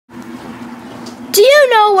Do you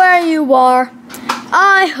know where you are?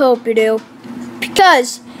 I hope you do.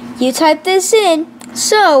 Because you typed this in,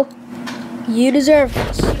 so you deserve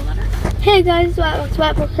this. Hey guys, it's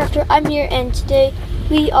Crafter. I'm here, and today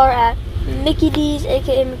we are at Mickey D's,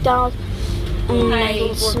 aka McDonald's. And I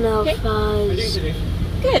can smell fries.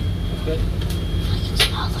 Good. I can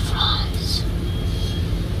smell the fries.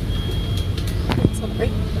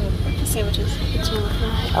 Celebrate the sandwiches. I can smell the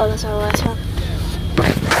fries. Oh, that's our last one.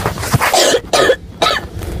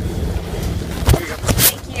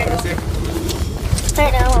 Thank you.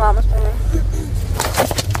 Right now, I'm almost done.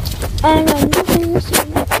 I'm going to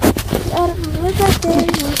see out of my birthday.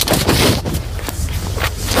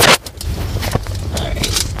 Alright.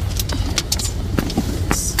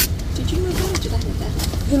 Did you move that or did I move that?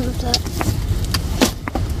 You moved that.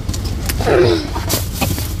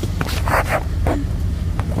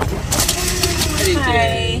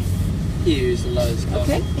 Hi. Here's Lowe's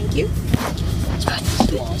coffee. Okay, thank you.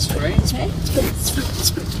 Spray. Okay.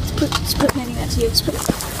 Split. Handing that to you. Split.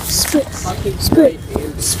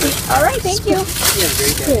 Alright, thank you. Yeah,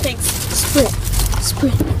 very good. Thanks.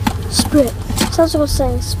 Sprint. Sounds like I'm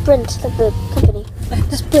saying sprint, like the company.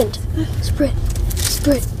 Sprint.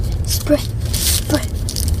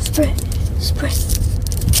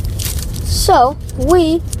 So,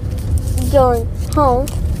 we going home.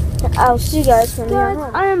 I'll see you guys when we're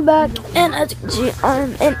home. I am back, and as you can see,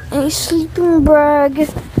 I'm in a sleeping bag.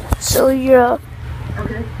 So, yeah.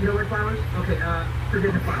 Okay, you know what, flowers? Okay,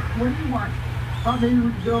 forget the flowers. What do you want? Oh, maybe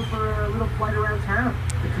we could go for a little flight around town.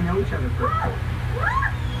 Get to know each other first.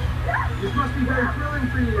 This must be very thrilling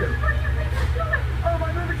for you. Oh, am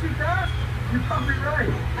I moving too fast? You're probably right.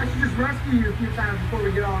 I should just rescue you a few times before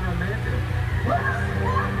we get all romantic.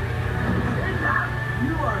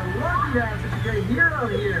 You are lucky to have such a great hero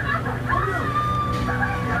here. Oh, no.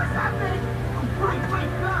 Stop me. Oh, wait,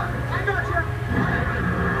 stop. I got you.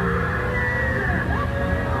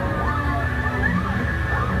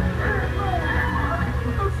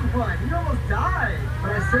 Fun. You almost died,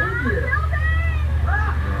 but I saved you.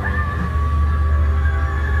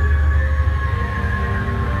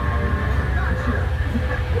 Gotcha.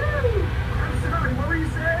 I'm sorry, what were you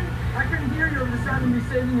saying? I couldn't hear you over the sound of me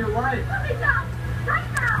saving your life. Let me stop right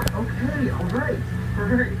now. Okay, all right.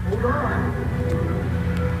 Hold on.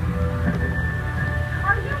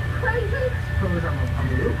 Are you crazy? Suppose I'm a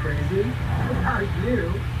little crazy. What about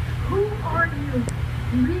you? Who are you?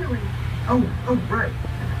 Really? Oh, right.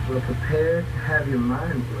 Well, prepare to have your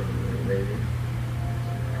mind blown, lady.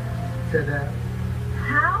 Ta-da.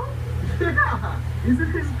 How? Yeah!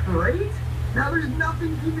 Isn't this great? Now there's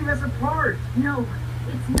nothing keeping us apart. No,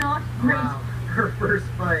 it's not great. Wow, her first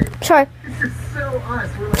fight. Sorry. This is so us.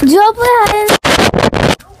 We're like... Do you all play hide and...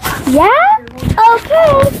 Yeah?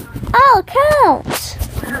 Okay. I'll count.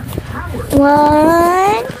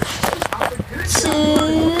 1,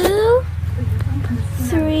 2,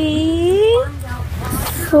 3,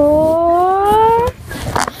 4,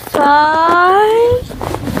 5,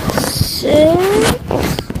 6,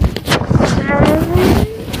 7,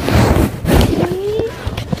 8,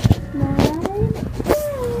 9,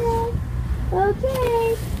 10.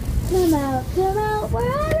 Okay, come out,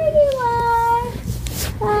 wherever you are.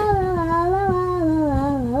 La la la la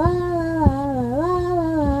la la la la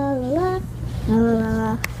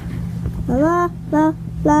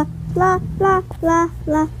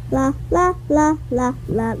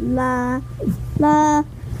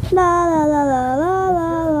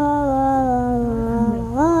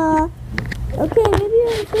la. Okay, maybe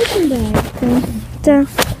you're in a sleeping bag.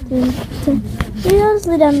 Maybe I'll just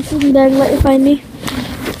lay down in the sleeping bag and let you find me.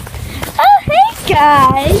 Oh, hey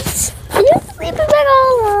guys! Are you sleeping bag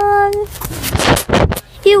all along?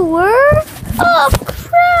 You were? Oh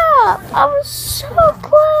crap! I was so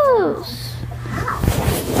close.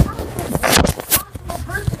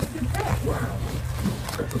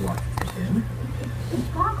 That's a lot to take in. It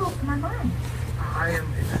boggles my mind. I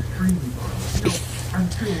am extremely bummed. No, I'm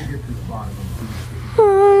sure we'll get to the bottom of these.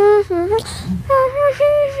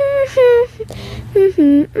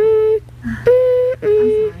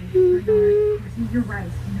 You're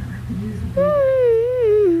right.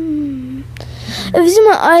 If you see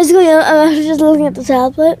my eyes going out, I'm actually just looking at the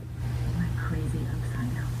tablet. I'm crazy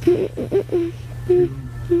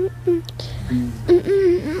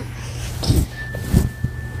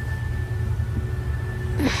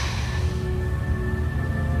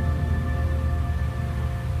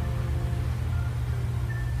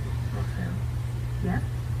Roxanne, Yeah?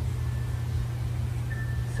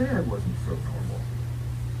 say I wasn't so normal.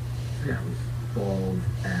 Say I was bald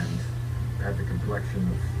and had the complexion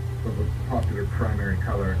of a popular primary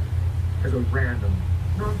color as a random,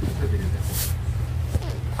 non-specific example.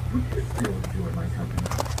 would you still enjoy my company?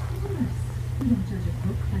 Yes. We don't judge a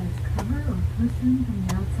book by its cover or person from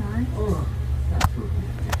the outside. Oh, absolutely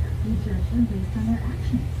ridiculous. We judge them based on their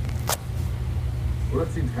actions. Well,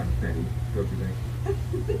 that seems kind of petty, don't you think?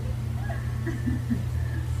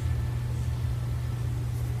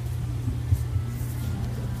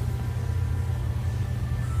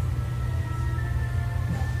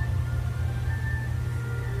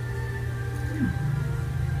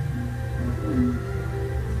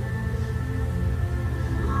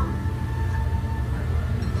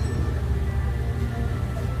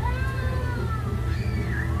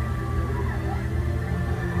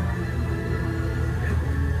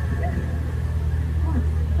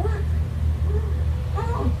 What?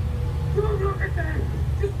 Oh! Don't look at that!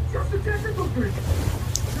 Just a technical trick!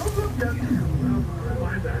 Don't look at me! Well,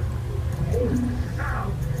 mind that. Ow!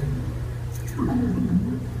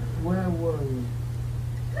 Where were you?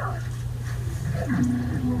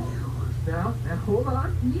 Now, hold on.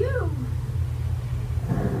 You!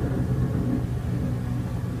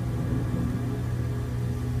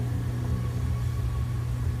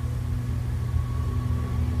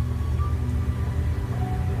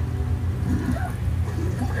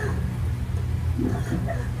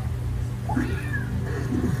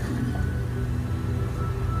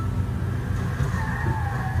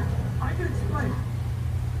 I can explain.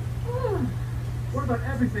 What about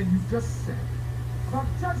everything you just said? About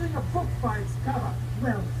judging a book by its cover?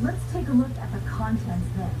 Well, let's take a look at the contents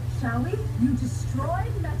then, shall we? You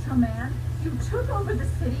destroyed Metro Man, you took over the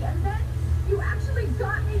city, and then you actually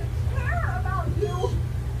got me to care about you.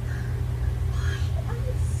 Why are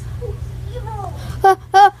you so evil?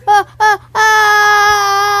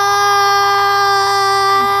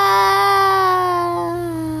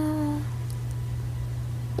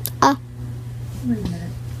 Wait a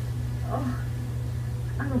minute. Oh,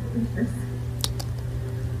 I don't believe this.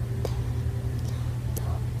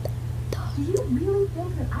 Do you really think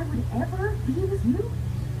that I would ever be with you?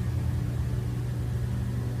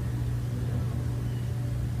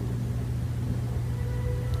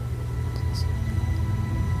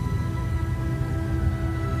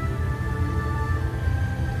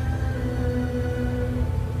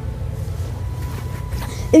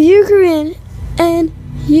 If you're Korean and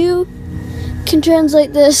you can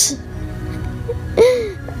translate this,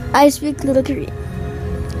 I speak little Korean.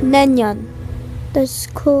 Naengyeon. That's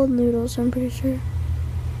cold noodles, I'm pretty sure.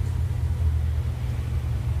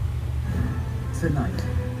 Tonight.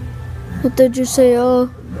 What did you say? Oh,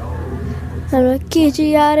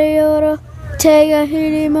 기지 아래 열어 태가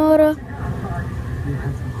흘리머러.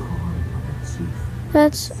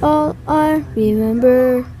 That's all I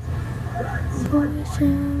remember. Dragon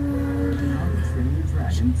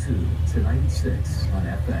 2, tonight at 6 on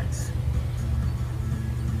FX.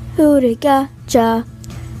 우리가 자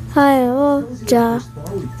하여자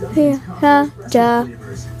회하자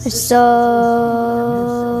했어.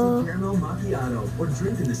 Caramel macchiato or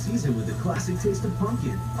drink in the season with the classic taste of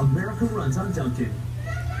pumpkin. America runs on Dunkin'.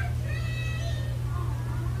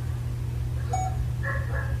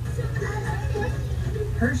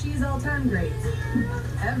 Hershey's all-time greats.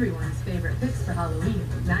 Everyone's favorite picks for Halloween.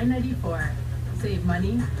 $9.94. Save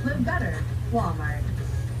money, live better. Walmart.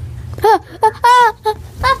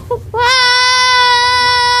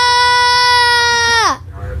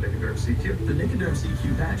 The Nicoderm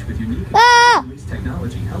CQ patch with unique release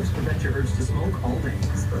technology helps prevent your urge to smoke all day.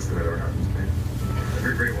 It's the best that ever happens to me.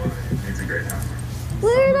 Every great wine needs a great house.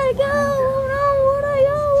 Where'd I go? Oh no, where'd I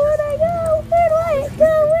go? Where'd I go? Where do I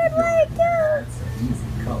go? Where do I go? That's an easy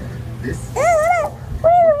color. This Where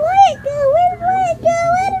do I go? Where do I go?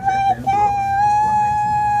 Where do I go?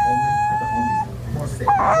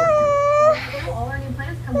 All our new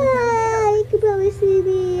plants come with them. You can probably see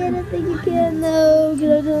me. I don't think you can though,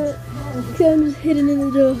 because I'm just hidden in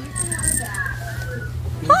the door.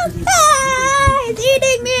 It's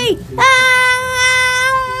eating me!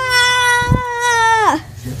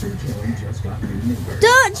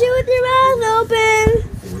 Don't chew with your mouth open!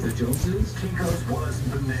 For the Joneses, Chico's was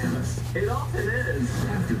bananas. It often is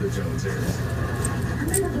after the Joneses.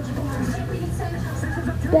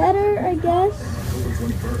 Better, I guess. October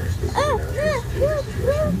 21st. How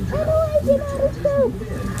do I get out of school?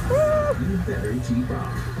 You better keep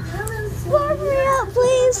up. Let me out,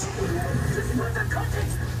 please.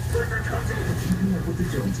 Keeping up with the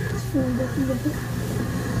Joneses.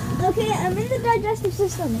 Okay, I'm in the digestive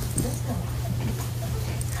system.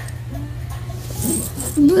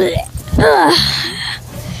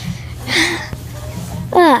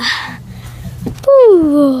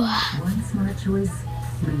 Ooh. One smart choice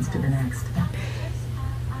leads to the next.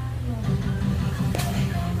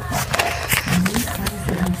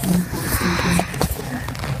 New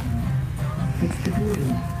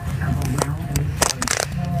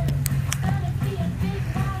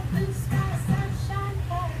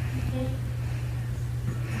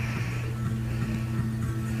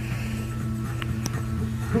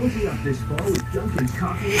Cozy up this fall with Dunkin'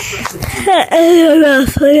 coffee espresso.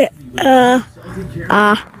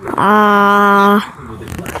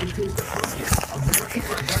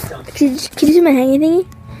 Can you see my hanging thingy?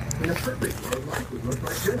 In a perfect world, life would look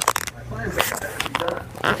like this. I find that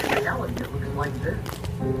in reality, it looks like this.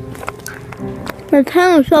 My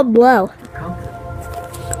pen is so low. Comfort.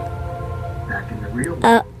 Back in the real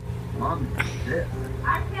world, Mom does this.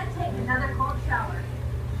 I can't take another cold shower.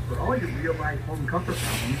 For all your real-life home comfort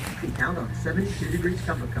problems, you can count on 72 degrees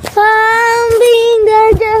comfort company. I'm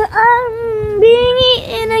being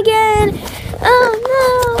eaten again. Oh no,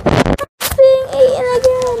 I'm being eaten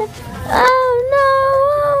again. Oh no,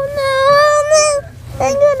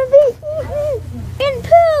 I'm gonna be eaten and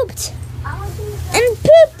pooped. And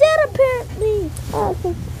pooped out apparently.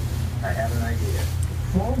 Okay. I have an idea.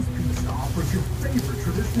 Fall's Pizza offers your favorite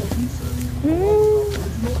traditional pizza.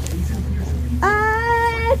 Original Asian fusion pizza. I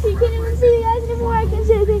actually can't even see you guys anymore. I can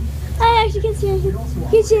see anything. I actually can see anything.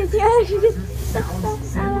 Can see anything. I actually can. Salads,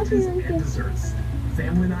 sandwiches, and desserts.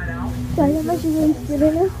 Family night out. Guys, I'm actually really scared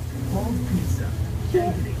right now. Fall's Pizza.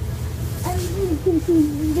 Candy. I really can see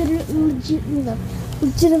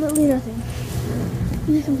legitimately nothing. Let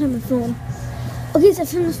me come find my phone. Okay, so I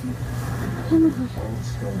found this one. I found my phone.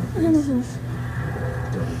 I found my phone.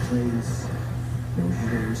 Double plates. No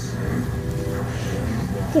jitters.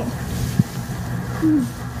 Okay. A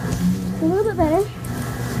little bit better. You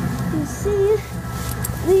can see,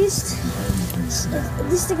 at least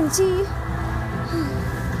I can see.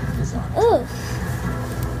 Ugh.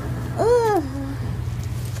 Ugh.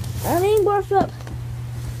 I'm being barfed up.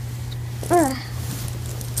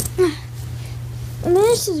 I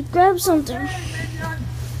managed to grab something.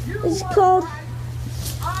 It's called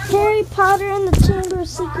Harry Potter and the Chamber of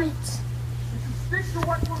Secrets. Stick to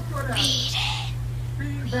what we're good at.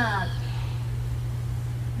 Read it. Be bad.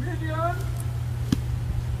 Minion.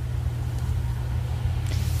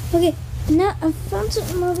 Okay, now I found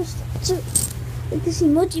some other stuff. So, like this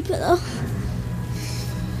emoji pillow.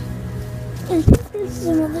 And I think there's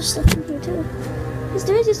some other stuff in here too. Yes,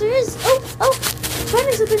 there is. Yes, there is. Oh,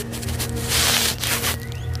 finding something.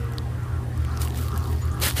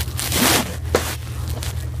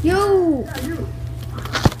 Yo. Yeah, you.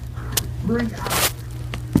 Bring out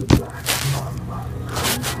the black mamba.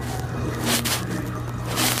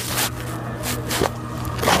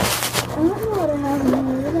 I don't know what I have in here.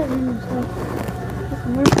 What do I have in this stuff? Like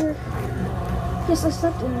marker. Yes, I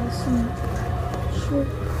slept in this. Sure.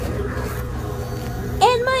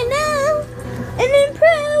 And my now an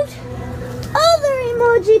improved other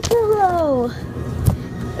emoji pillow.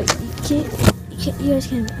 You guys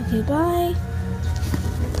can't. Okay, bye.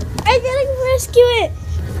 I gotta rescue it.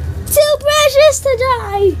 Too precious to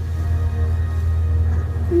die.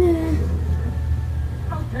 Nah.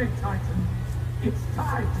 Okay, Titan. It's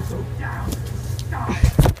time to go down in the sky.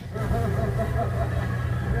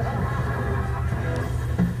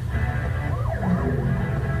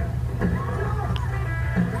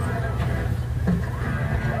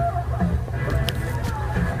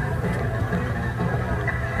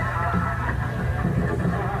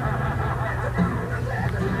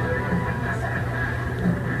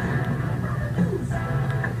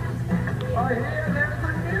 I hear there's a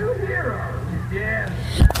new hero. Yeah.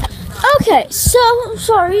 Okay, so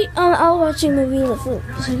sorry. I was watching a movie for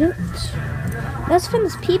a second. Let's find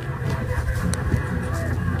this peep.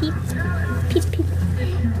 Peep.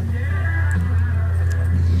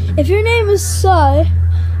 If your name is Sai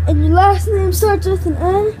and your last name starts with an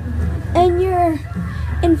N and you're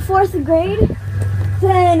in 4th grade,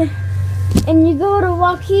 then and you go to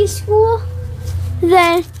Waukee school,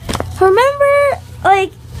 then remember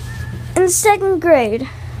like in 2nd grade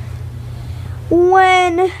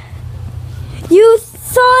when you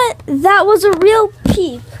thought that was a real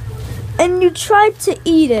peep and you tried to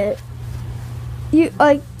eat it. And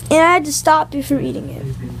I had to stop you from eating it.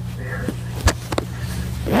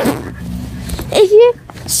 If you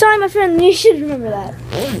saw my friend, then you should remember that.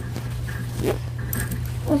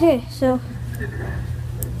 Okay, so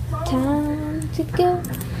time to go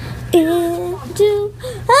into.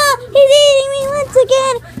 Ah, he's eating me once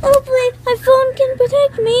again. Hopefully, my phone can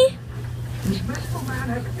protect me.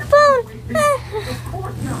 Phone. Of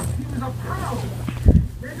course not. He was a pro.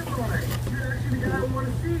 There's a boy. You're actually the guy I want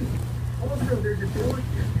to see. Also, there's a door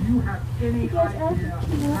here. Do you have any idea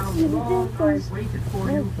how long I waited for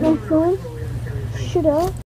you? My phone should have.